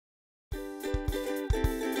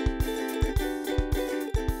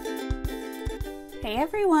Hey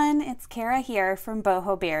everyone, it's Hera here from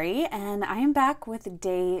Boho and I am back with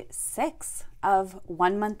day 6 of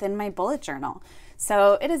 1 month in my bullet journal.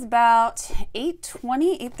 So it is about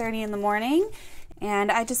 8:30 in the morning,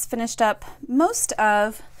 and I just finished up most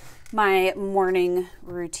of my morning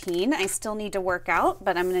routine. I still need to work out,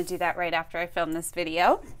 but I'm going to do that right after I film this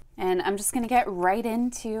video. And I'm just going to get right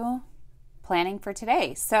into planning for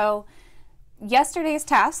today. So yesterday's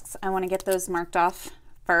tasks, I want to get those marked off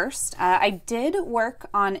first. I did work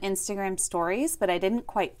on Instagram stories, but I didn't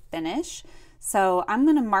quite finish. So I'm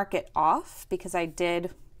going to mark it off because I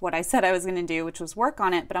did what I said I was going to do, which was work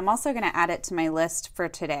on it, but I'm also going to add it to my list for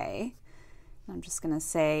today. I'm just going to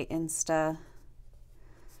say Insta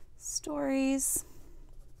stories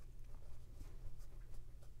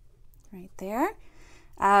right there.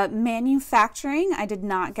 Manufacturing, I did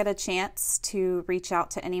not get a chance to reach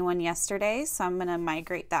out to anyone yesterday, so I'm going to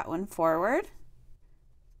migrate that one forward.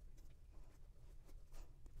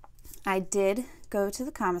 I did go to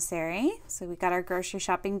the commissary, so we got our grocery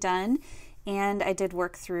shopping done, and I did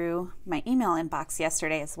work through my email inbox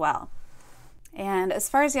yesterday as well. And as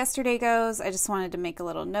far as yesterday goes, I just wanted to make a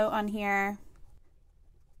little note on here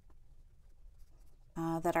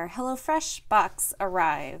that our HelloFresh box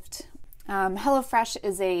arrived. HelloFresh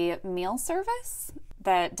is a meal service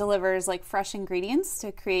that delivers like fresh ingredients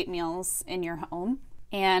to create meals in your home.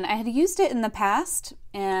 And I had used it in the past,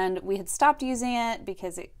 and we had stopped using it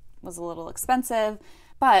because it was a little expensive,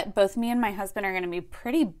 but both me and my husband are going to be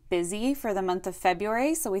pretty busy for the month of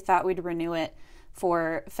February, so we thought we'd renew it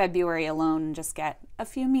for February alone and just get a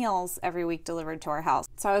few meals every week delivered to our house.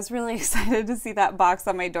 So I was really excited to see that box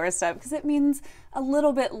on my doorstep because it means a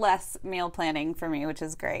little bit less meal planning for me, which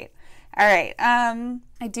is great. All right,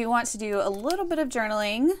 I do want to do a little bit of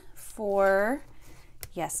journaling for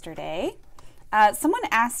yesterday. Someone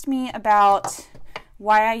asked me about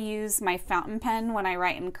why I use my fountain pen when I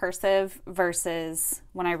write in cursive versus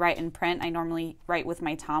when I write in print. I normally write with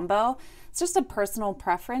my Tombow. It's just a personal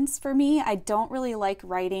preference for me. I don't really like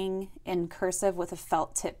writing in cursive with a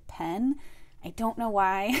felt tip pen. I don't know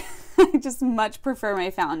why. I just much prefer my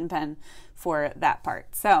fountain pen for that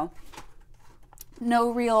part. So no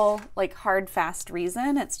real like hard, fast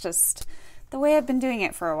reason. It's just the way I've been doing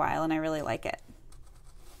it for a while, and I really like it.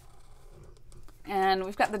 And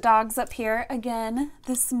we've got the dogs up here again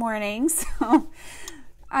this morning, so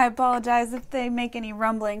I apologize if they make any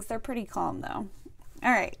rumblings. They're pretty calm though.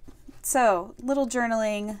 All right, so little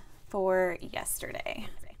journaling for yesterday.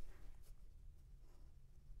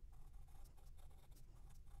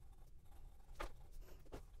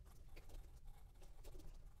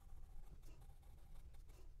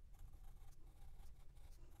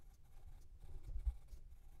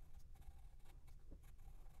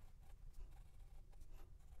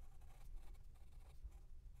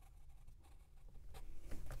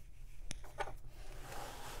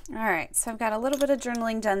 All right, so I've got a little bit of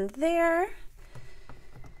journaling done there,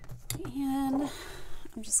 and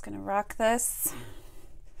I'm just gonna rock this,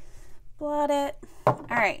 blot it. All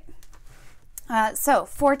right, so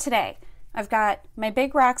for today, I've got my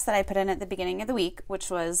big rocks that I put in at the beginning of the week, which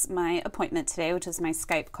was my appointment today, which is my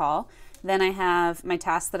Skype call. Then I have my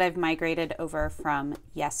tasks that I've migrated over from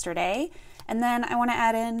yesterday, and then I wanna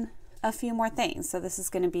add in a few more things. So this is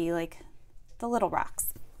gonna be like the little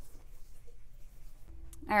rocks.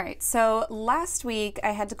 All right, so last week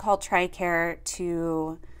I had to call TRICARE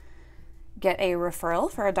to get a referral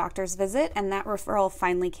for a doctor's visit, and that referral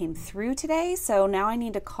finally came through today. So now I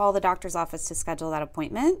need to call the doctor's office to schedule that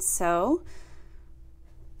appointment. So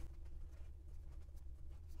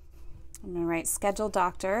I'm gonna write schedule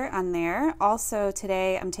doctor on there. Also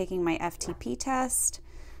today I'm taking my FTP test.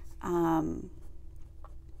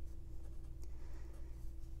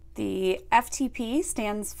 The FTP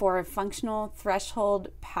stands for functional threshold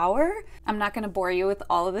power. I'm not going to bore you with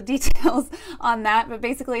all of the details on that, but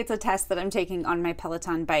basically it's a test that I'm taking on my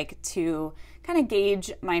Peloton bike to kind of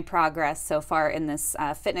gauge my progress so far in this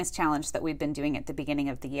fitness challenge that we've been doing at the beginning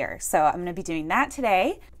of the year. So I'm going to be doing that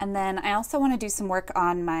today. And then I also want to do some work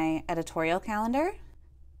on my editorial calendar.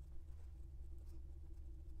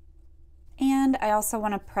 And I also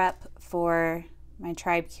want to prep for my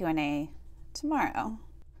tribe Q&A tomorrow.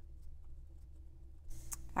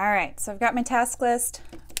 All right, so I've got my task list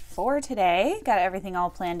for today, got everything all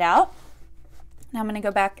planned out. Now I'm gonna go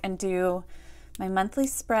back and do my monthly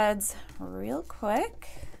spreads real quick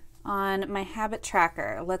on my habit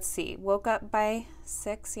tracker. Let's see, woke up by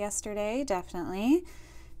 6 yesterday, definitely.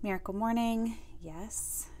 Miracle Morning,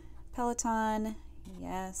 yes. Peloton,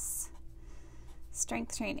 yes.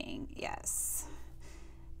 Strength training, yes.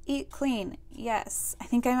 Eat clean, yes. I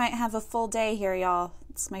think I might have a full day here, y'all.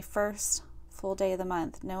 It's my first full day of the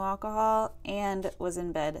month, no alcohol, and was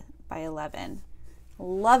in bed by 11.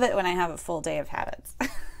 Love it when I have a full day of habits.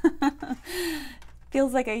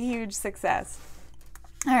 Feels like a huge success.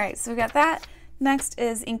 All right, so we got that. Next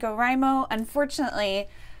is NaNoWriMo. Unfortunately,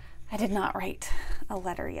 I did not write a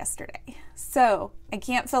letter yesterday, so I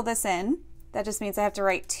can't fill this in. That just means I have to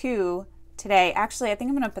write 2 today. Actually, I think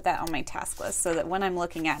I'm gonna put that on my task list so that when I'm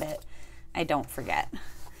looking at it, I don't forget.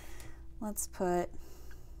 Let's put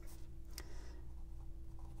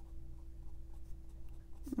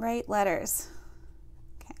write letters.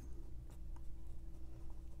 Okay.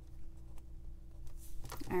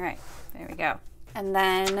 All right, there we go. And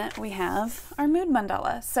then we have our mood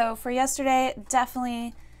mandala. So for yesterday,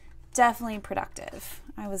 definitely productive.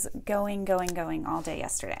 I was going all day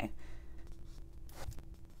yesterday.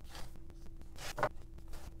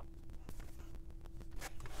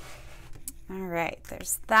 All right,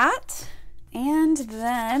 there's that. And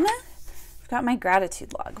then I've got my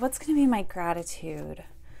gratitude log. What's gonna be my gratitude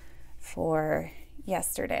for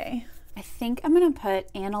yesterday? I think I'm gonna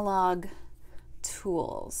put analog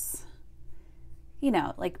tools. You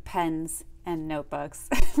know, like pens and notebooks.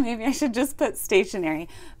 Maybe I should just put stationery,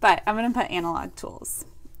 but I'm gonna put analog tools.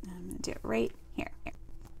 I'm gonna do it right here.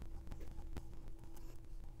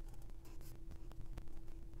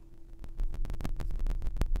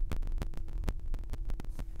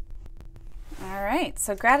 All right,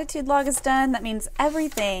 so gratitude log is done. That means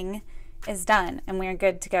everything is done and we're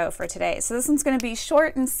good to go for today. So this one's gonna be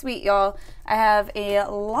short and sweet, y'all. I have a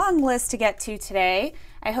long list to get to today.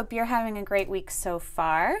 I hope you're having a great week so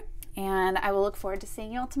far, and I will look forward to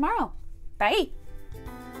seeing you all tomorrow. Bye.